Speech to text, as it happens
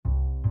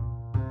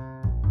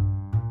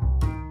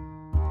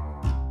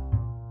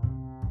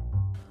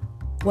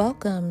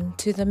Welcome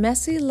to the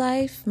Messy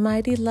Life,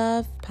 Mighty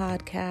Love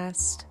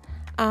podcast.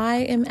 I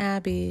am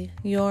Abby,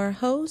 your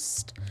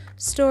host,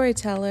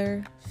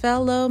 storyteller,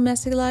 fellow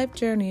Messy Life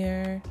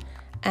journeyer,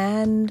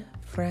 and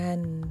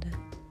friend.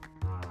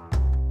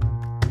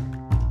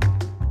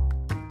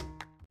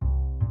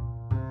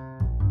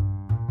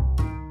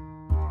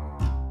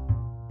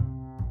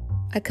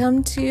 I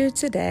come to you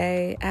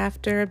today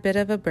after a bit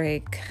of a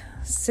break,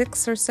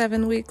 6 or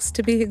 7 weeks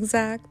to be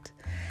exact.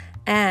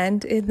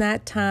 And in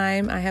that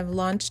time, I have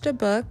launched a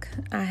book,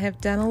 I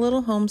have done a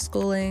little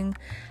homeschooling,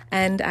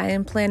 and I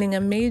am planning a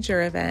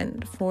major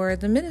event for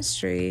the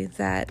ministry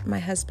that my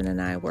husband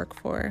and I work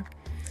for.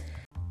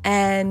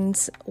 And,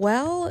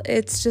 well,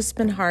 it's just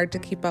been hard to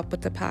keep up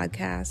with the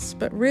podcast.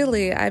 But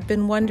really, I've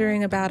been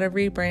wondering about a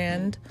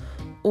rebrand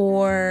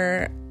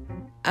or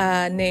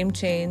a name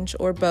change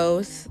or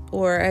both,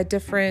 or a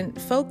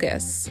different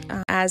focus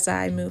as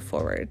I move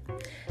forward.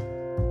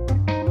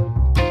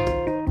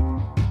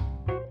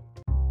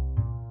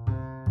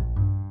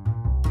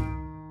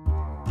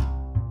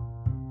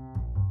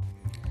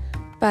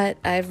 But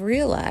I've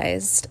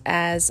realized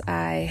as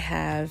I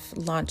have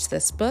launched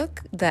this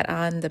book that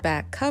on the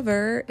back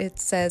cover, it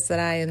says that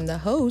I am the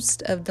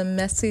host of the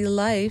Messy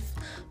Life,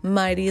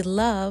 Mighty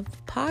Love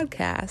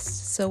podcast.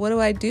 So what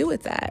do I do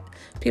with that?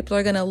 People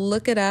are going to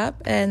look it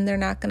up and they're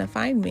not going to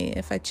find me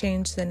if I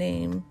change the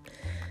name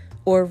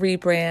or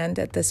rebrand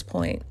at this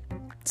point.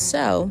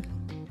 So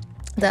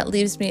that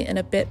leaves me in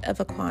a bit of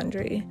a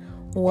quandary.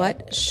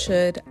 What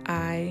should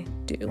I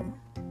do?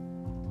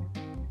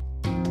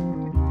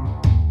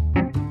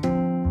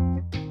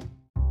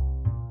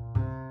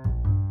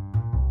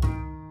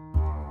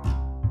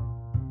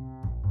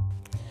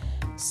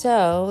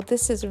 So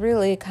this is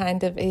really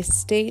kind of a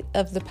state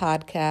of the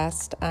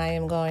podcast. I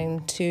am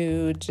going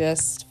to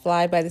just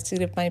fly by the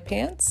seat of my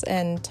pants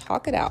and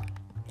talk it out.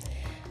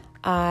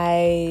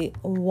 I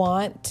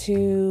want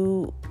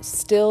to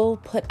still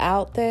put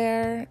out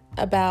there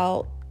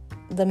about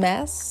the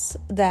mess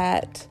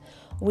that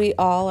we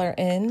all are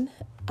in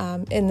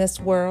this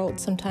world.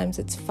 Sometimes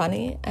it's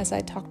funny, as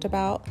I talked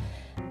about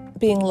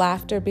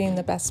laughter being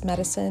the best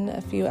medicine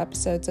a few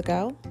episodes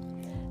ago.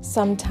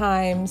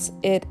 Sometimes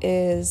it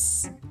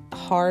is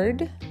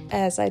hard,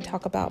 as I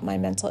talk about my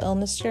mental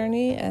illness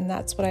journey, and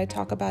that's what I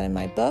talk about in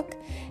my book.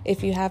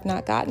 If you have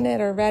not gotten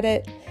it or read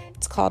it,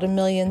 it's called A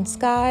Million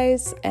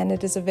Skies, and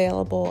it is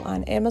available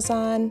on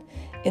Amazon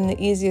in the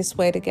easiest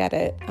way to get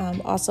it.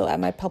 Also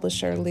at my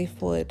publisher,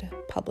 Leafwood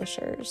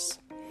Publishers.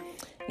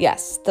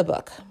 Yes, the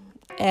book,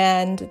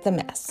 and the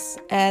mess,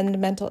 and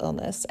mental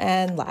illness,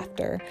 and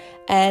laughter,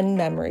 and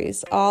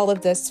memories. All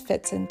of this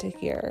fits into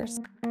here.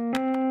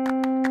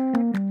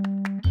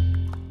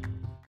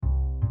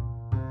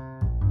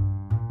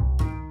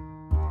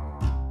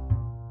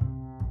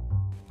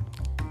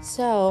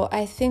 So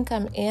I think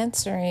I'm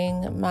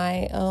answering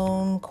my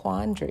own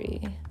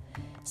quandary,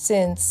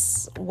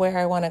 since where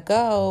I want to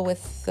go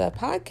with the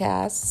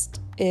podcast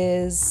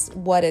is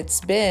what it's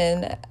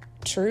been,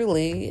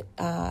 truly,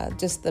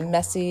 just the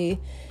messy,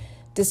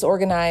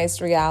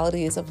 disorganized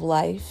realities of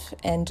life,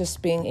 and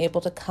just being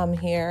able to come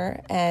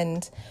here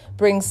and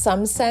bring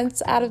some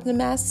sense out of the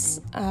mess,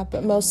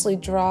 but mostly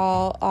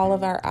draw all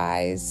of our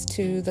eyes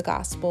to the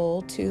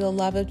gospel, to the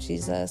love of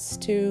Jesus,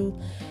 to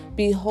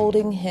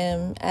beholding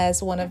him,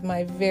 as one of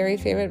my very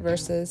favorite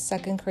verses,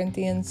 2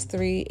 Corinthians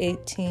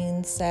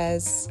 3:18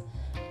 says,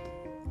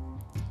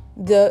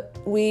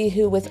 we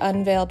who with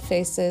unveiled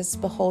faces,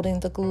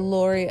 beholding the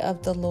glory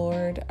of the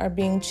Lord, are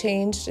being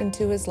changed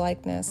into his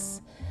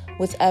likeness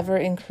with ever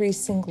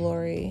increasing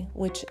glory,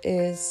 which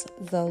is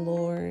the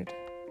Lord.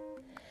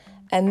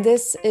 And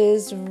this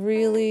is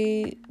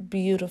really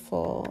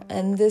beautiful.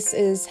 And this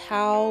is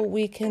how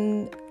we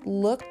can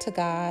look to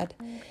God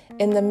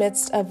in the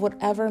midst of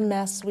whatever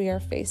mess we are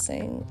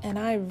facing. And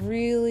I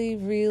really,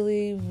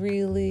 really,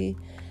 really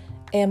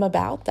am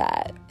about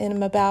that. And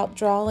I'm about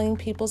drawing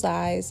people's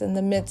eyes in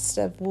the midst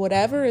of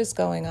whatever is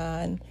going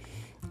on,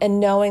 and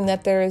knowing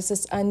that there is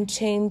this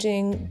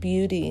unchanging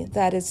beauty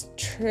that is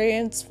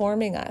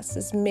transforming us,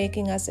 is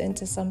making us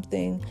into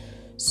something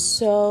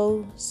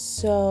so,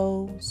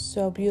 so,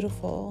 so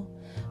beautiful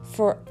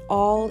for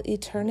all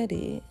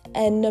eternity.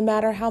 And no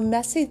matter how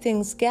messy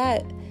things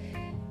get,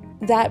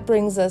 that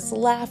brings us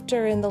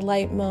laughter in the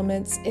light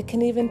moments. It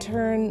can even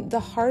turn the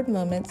hard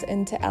moments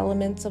into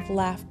elements of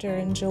laughter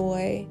and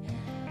joy.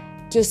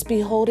 Just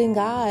beholding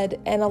God.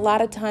 And a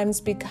lot of times,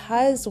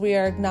 because we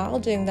are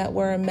acknowledging that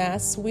we're a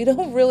mess, we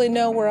don't really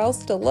know where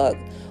else to look.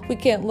 We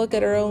can't look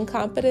at our own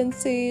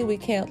competency. We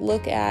can't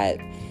look at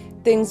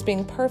things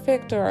being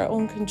perfect or our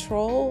own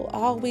control.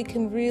 All we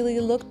can really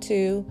look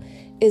to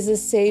is a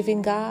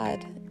saving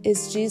God,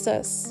 is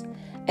Jesus.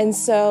 And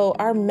so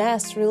our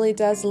mess really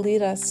does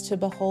lead us to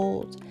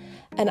behold.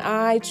 And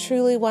I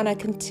truly want to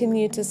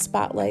continue to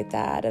spotlight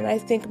that. And I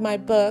think my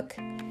book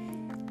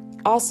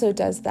also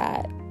does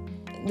that.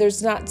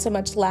 There's not so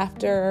much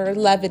laughter or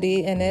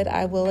levity in it,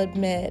 I will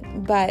admit,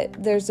 but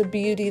there's a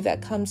beauty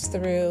that comes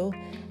through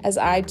as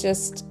I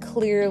just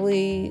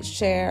clearly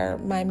share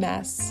my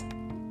mess.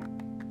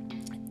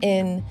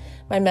 in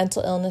my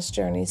mental illness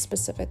journey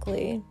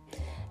specifically.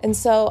 And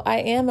so I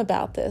am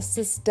about this.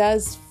 This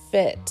does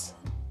fit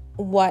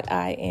what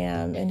I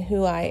am and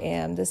who I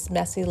am, this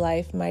Messy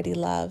Life, Mighty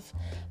Love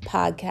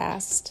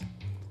podcast.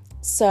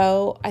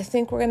 So I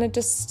think we're going to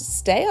just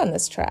stay on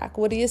this track.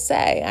 What do you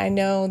say? I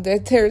know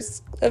that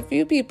there's quite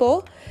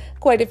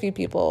a few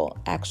people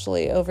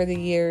actually over the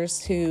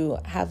years who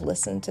have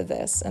listened to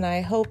this. And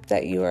I hope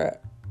that you are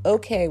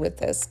okay with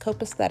this.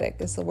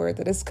 Copacetic is the word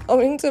that is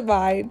coming to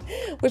mind,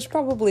 which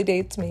probably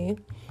dates me.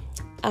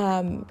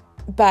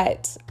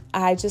 But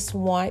I just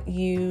want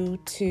you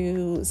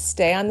to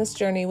stay on this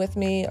journey with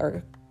me,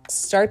 or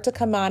start to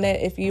come on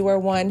it if you are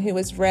one who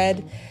has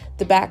read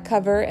the back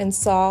cover and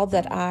saw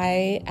that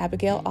I,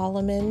 Abigail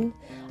Alleman,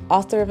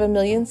 author of A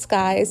Million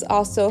Skies,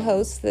 also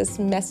hosts this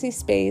Messy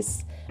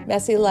Space,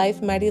 Messy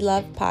Life, Mighty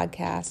Love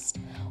podcast.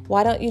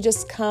 Why don't you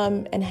just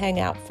come and hang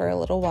out for a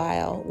little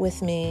while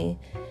with me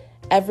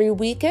every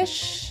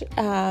weekish,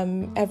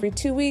 every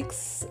 2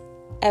 weeks,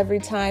 every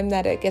time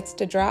that it gets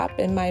to drop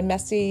in my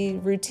messy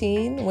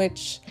routine,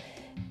 which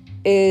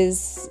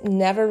is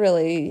never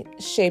really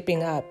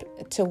shaping up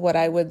to what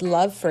I would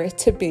love for it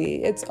to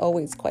be. It's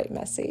always quite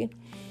messy.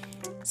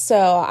 So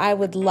I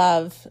would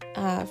love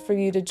for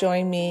you to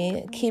join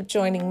me, keep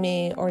joining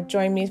me, or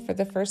join me for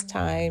the first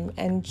time,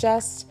 and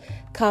just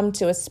come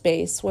to a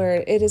space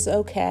where it is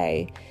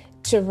okay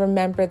to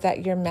remember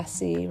that you're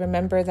messy,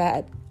 remember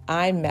that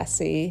I'm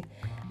messy,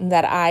 and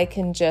that I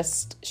can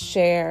just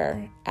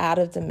share out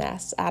of the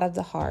mess, out of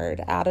the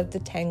hard, out of the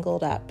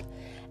tangled up,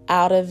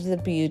 out of the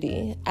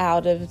beauty,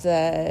 out of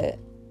the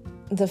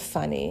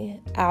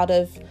funny, out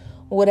of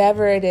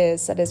whatever it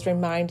is that is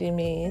reminding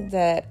me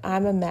that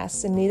I'm a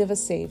mess in need of a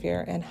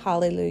Savior, and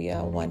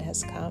hallelujah, one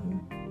has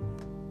come.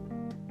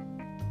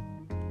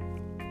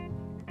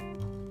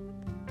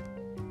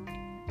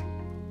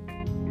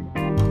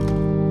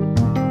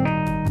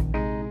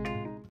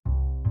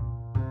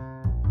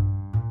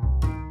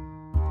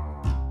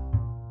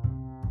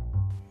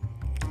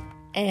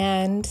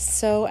 And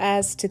so,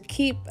 as to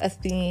keep a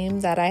theme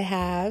that I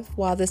have,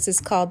 while this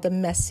is called the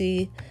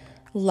Messy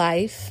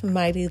Life,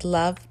 Mighty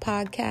Love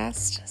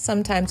podcast,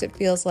 sometimes it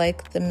feels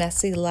like the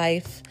Messy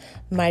Life,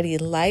 Mighty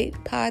Light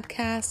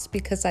podcast,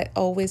 because I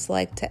always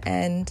like to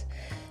end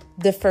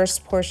the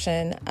first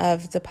portion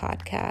of the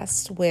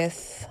podcast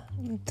with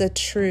the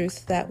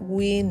truth that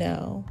we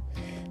know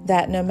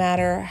that no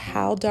matter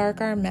how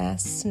dark our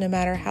mess, no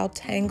matter how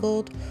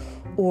tangled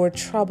or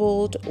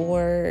troubled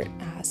or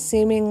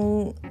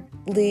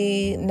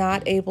seemingly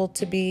not able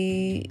to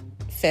be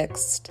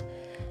fixed,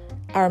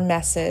 our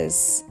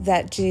messes,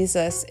 that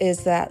Jesus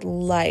is that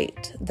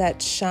light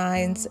that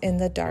shines in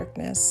the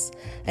darkness,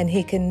 and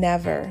he can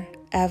never,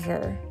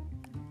 ever,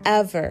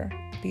 ever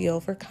be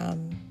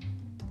overcome.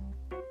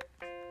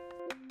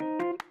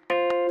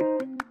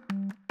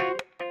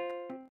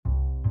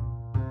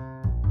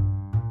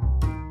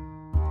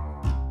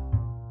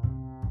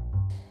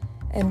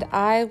 And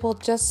I will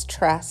just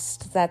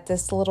trust that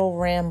this little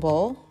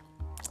ramble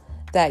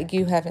that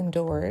you have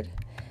endured,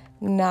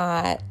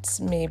 not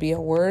maybe a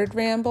word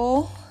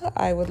ramble,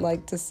 I would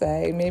like to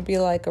say, maybe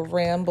like a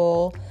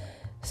ramble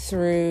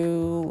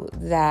through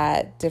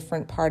that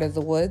different part of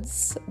the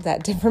woods,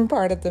 that different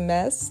part of the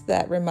mess,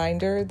 that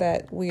reminder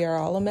that we are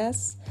all a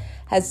mess,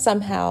 has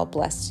somehow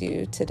blessed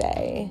you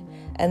today,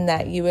 and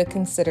that you would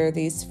consider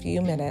these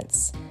few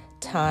minutes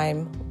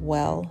time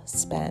well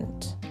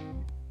spent.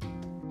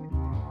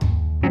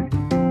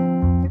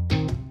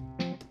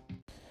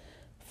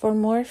 For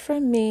more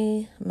from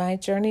me, my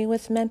journey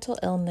with mental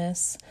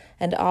illness,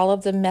 and all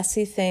of the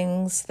messy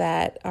things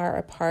that are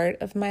a part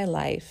of my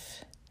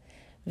life,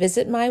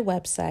 visit my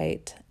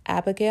website,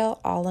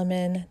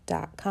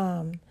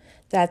 abigailalleman.com.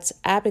 That's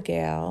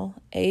Abigail,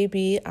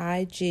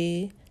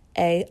 Abigail,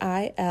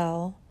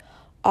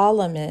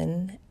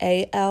 Alleman,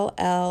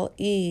 Alleman.com.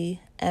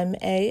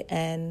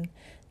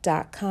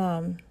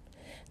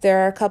 There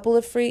are a couple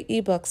of free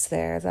ebooks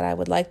there that I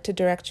would like to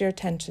direct your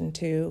attention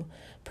to,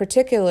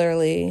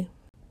 particularly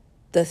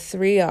The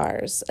 3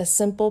 R's, A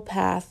Simple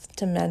Path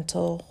to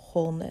Mental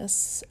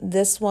Wholeness.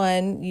 This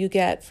one you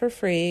get for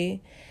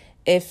free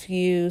if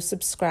you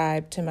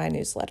subscribe to my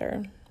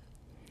newsletter.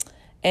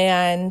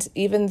 And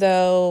even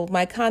though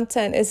my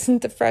content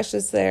isn't the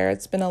freshest there,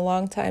 it's been a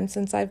long time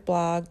since I've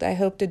blogged. I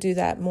hope to do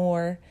that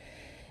more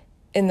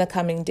in the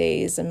coming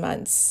days and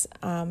months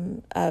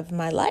of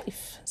my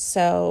life.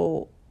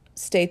 So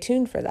stay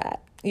tuned for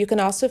that. You can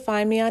also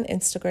find me on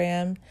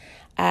Instagram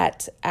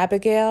at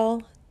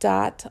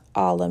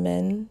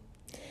Abigail.Alleman,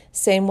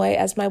 same way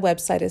as my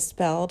website is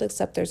spelled,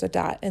 except there's a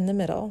dot in the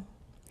middle.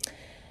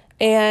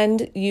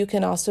 And you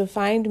can also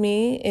find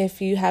me if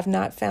you have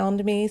not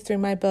found me through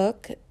my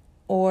book,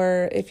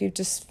 or if you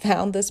just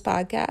found this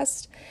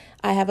podcast.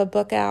 I have a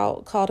book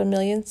out called A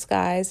Million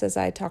Skies, as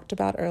I talked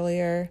about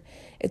earlier.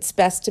 It's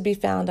best to be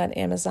found on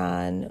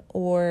Amazon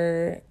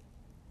or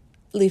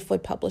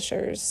Leafwood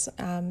Publishers.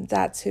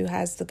 That's who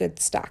has the good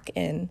stock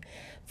in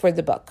for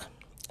the book.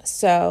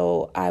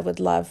 So I would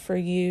love for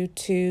you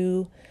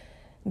to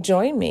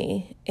join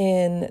me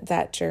in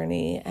that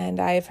journey. And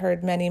I've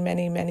heard many,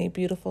 many, many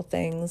beautiful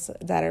things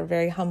that are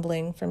very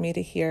humbling for me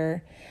to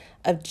hear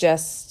of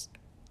just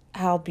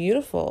how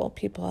beautiful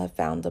people have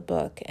found the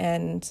book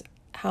and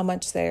how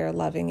much they are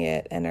loving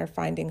it and are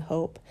finding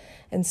hope.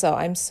 And so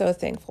I'm so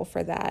thankful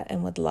for that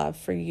and would love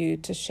for you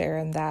to share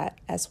in that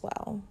as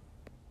well.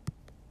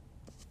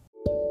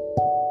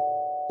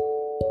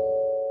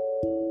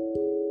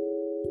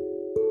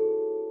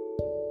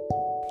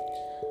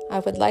 I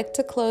would like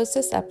to close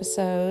this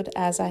episode,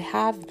 as I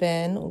have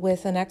been,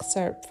 with an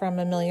excerpt from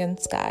A Million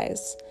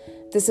Skies.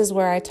 This is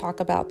where I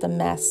talk about the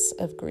mess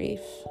of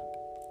grief.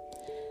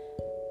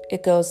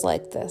 It goes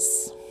like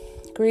this.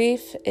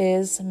 Grief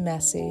is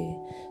messy,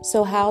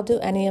 so how do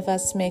any of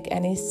us make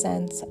any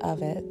sense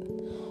of it?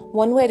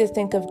 One way to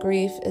think of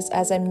grief is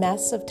as a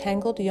mess of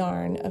tangled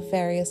yarn of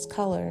various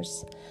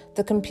colors.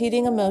 The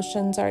competing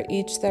emotions are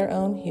each their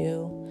own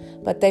hue,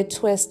 but they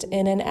twist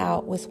in and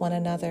out with one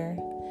another.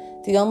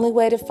 The only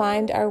way to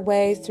find our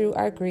way through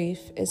our grief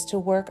is to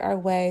work our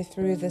way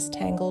through this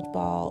tangled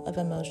ball of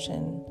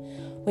emotion.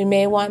 We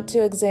may want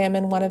to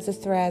examine one of the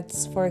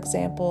threads, for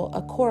example,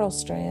 a coral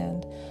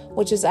strand,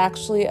 which is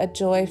actually a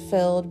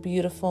joy-filled,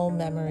 beautiful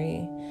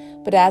memory.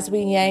 But as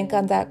we yank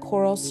on that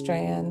coral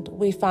strand,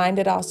 we find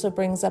it also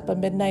brings up a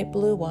midnight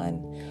blue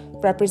one,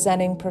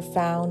 representing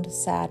profound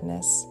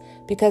sadness,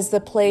 because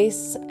the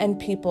place and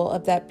people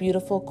of that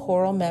beautiful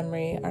coral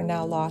memory are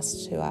now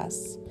lost to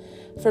us.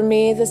 For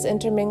me, this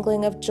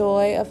intermingling of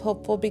joy of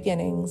hopeful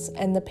beginnings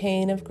and the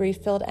pain of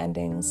grief-filled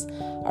endings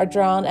are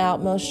drawn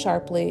out most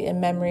sharply in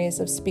memories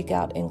of Speak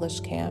Out English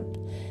Camp.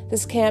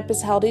 This camp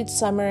is held each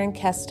summer in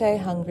Keste,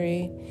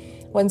 Hungary,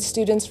 when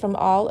students from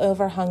all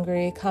over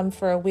Hungary come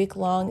for a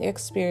week-long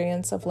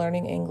experience of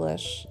learning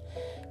English.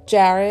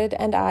 Jared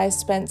and I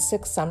spent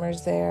 6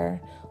 summers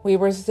there. We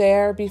were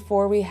there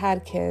before we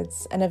had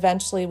kids, and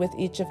eventually with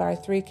each of our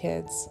 3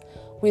 kids.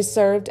 We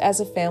served as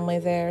a family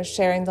there,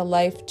 sharing the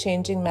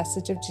life-changing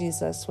message of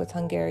Jesus with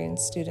Hungarian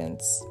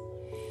students.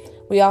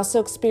 We also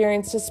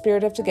experienced a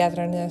spirit of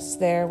togetherness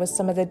there with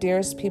some of the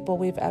dearest people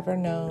we've ever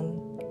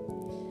known.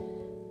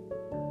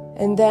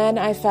 And then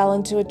I fell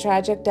into a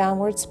tragic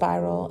downward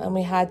spiral, and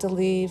we had to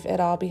leave it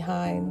all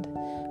behind.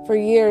 For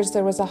years,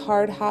 there was a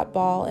hard, hot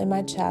ball in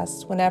my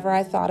chest whenever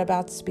I thought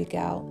about Speak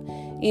Out.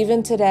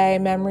 Even today,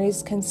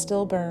 memories can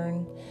still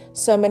burn.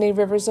 So many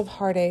rivers of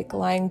heartache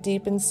lying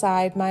deep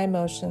inside my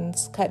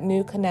emotions cut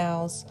new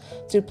canals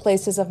through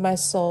places of my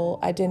soul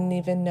I didn't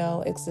even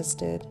know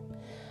existed.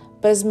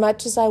 But as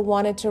much as I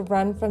wanted to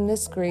run from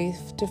this grief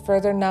to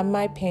further numb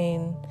my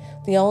pain,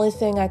 the only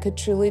thing I could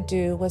truly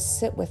do was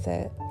sit with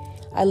it.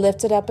 I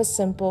lifted up a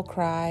simple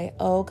cry,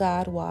 "Oh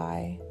God,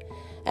 why?"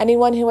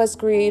 Anyone who has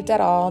grieved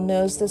at all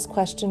knows this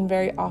question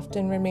very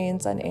often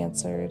remains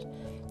unanswered,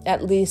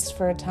 at least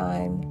for a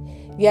time.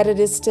 Yet it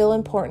is still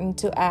important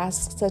to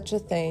ask such a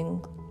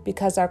thing,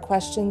 because our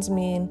questions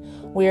mean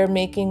we are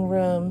making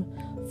room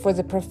for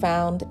the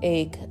profound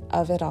ache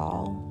of it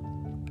all.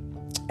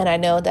 And I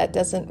know that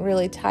doesn't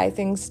really tie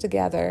things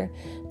together,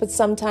 but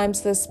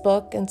sometimes this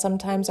book and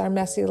sometimes our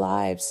messy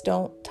lives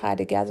don't tie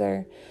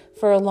together.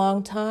 For a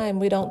long time,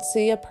 we don't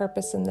see a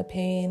purpose in the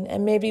pain,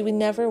 and maybe we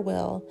never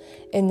will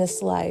in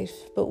this life,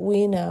 but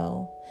we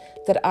know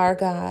that our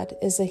God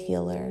is a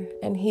healer,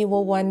 and He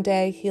will one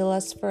day heal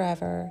us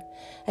forever,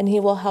 and He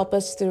will help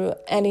us through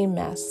any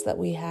mess that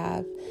we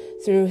have,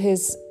 through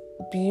His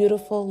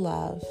beautiful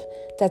love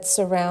that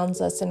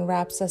surrounds us and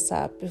wraps us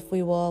up if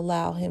we will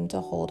allow Him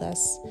to hold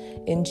us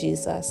in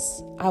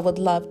Jesus. I would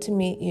love to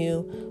meet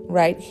you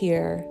right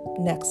here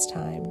next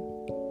time.